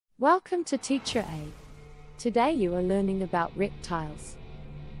Welcome to Teacher Aide. Today you are learning about reptiles.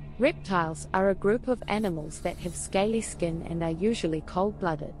 Reptiles are a group of animals that have scaly skin and are usually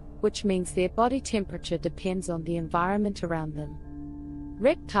cold-blooded, which means their body temperature depends on the environment around them.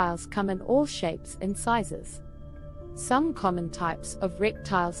 Reptiles come in all shapes and sizes. Some common types of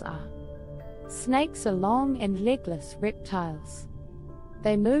reptiles are: snakes are long and legless reptiles.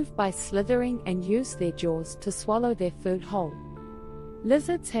 They move by slithering and use their jaws to swallow their food whole.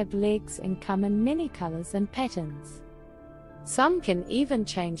 Lizards have legs and come in many colors and patterns. Some can even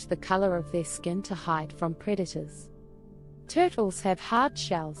change the color of their skin to hide from predators. Turtles have hard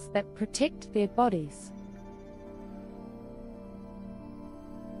shells that protect their bodies.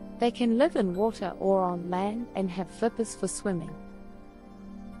 They can live in water or on land and have flippers for swimming.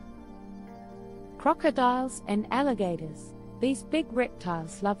 Crocodiles and alligators. These big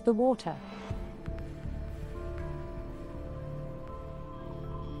reptiles love the water.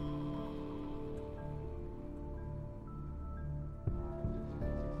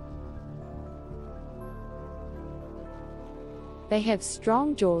 They have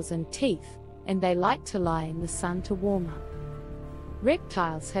strong jaws and teeth, and they like to lie in the sun to warm up.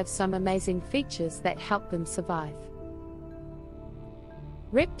 Reptiles have some amazing features that help them survive.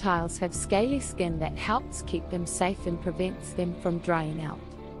 Reptiles have scaly skin that helps keep them safe and prevents them from drying out.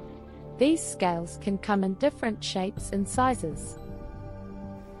 These scales can come in different shapes and sizes.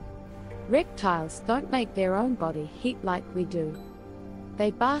 Reptiles don't make their own body heat like we do.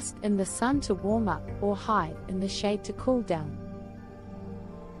 They bask in the sun to warm up or hide in the shade to cool down.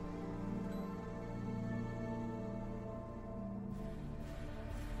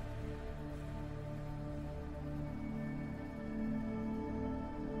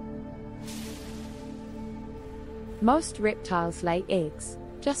 Most reptiles lay eggs,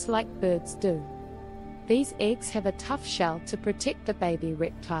 just like birds do. These eggs have a tough shell to protect the baby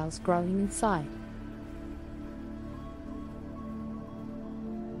reptiles growing inside.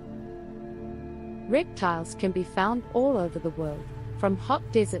 Reptiles can be found all over the world, from hot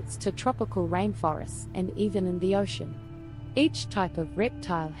deserts to tropical rainforests and even in the ocean. Each type of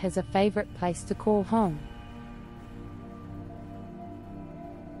reptile has a favorite place to call home.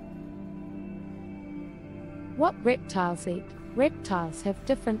 What reptiles eat? Reptiles have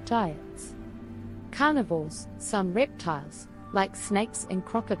different diets. Carnivores. Some reptiles, like snakes and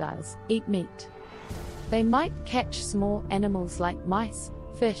crocodiles, eat meat. They might catch small animals like mice,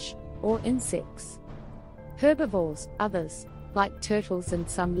 fish, or insects. Herbivores. Others, like turtles and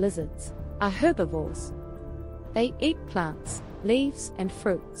some lizards, are herbivores. They eat plants, leaves, and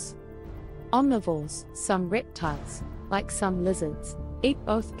fruits. Omnivores. Some reptiles, like some lizards, eat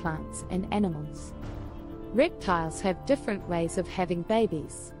both plants and animals. Reptiles have different ways of having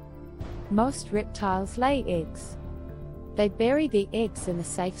babies. Most reptiles lay eggs. They bury the eggs in a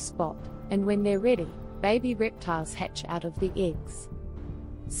safe spot, and when they're ready, baby reptiles hatch out of the eggs.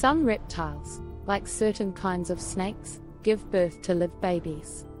 Some reptiles, like certain kinds of snakes, give birth to live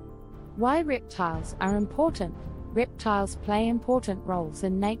babies. Why reptiles are important? Reptiles play important roles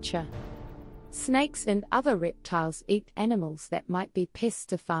in nature. Snakes and other reptiles eat animals that might be pests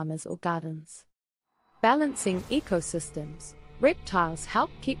to farmers or gardens. Balancing ecosystems. Reptiles help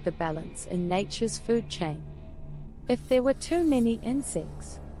keep the balance in nature's food chain. If there were too many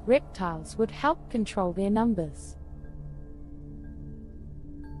insects, reptiles would help control their numbers.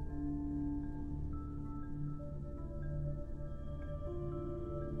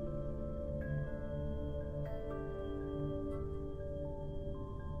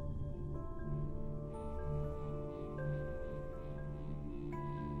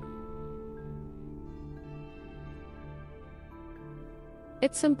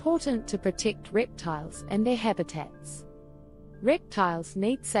 It's important to protect reptiles and their habitats. Reptiles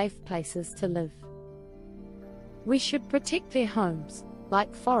need safe places to live. We should protect their homes,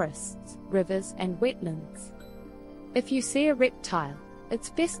 like forests, rivers, and wetlands. If you see a reptile,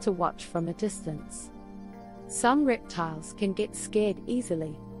 it's best to watch from a distance. Some reptiles can get scared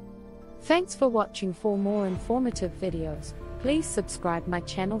easily. Thanks for watching. For more informative videos, please subscribe my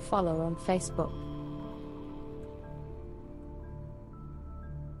channel, follow on Facebook.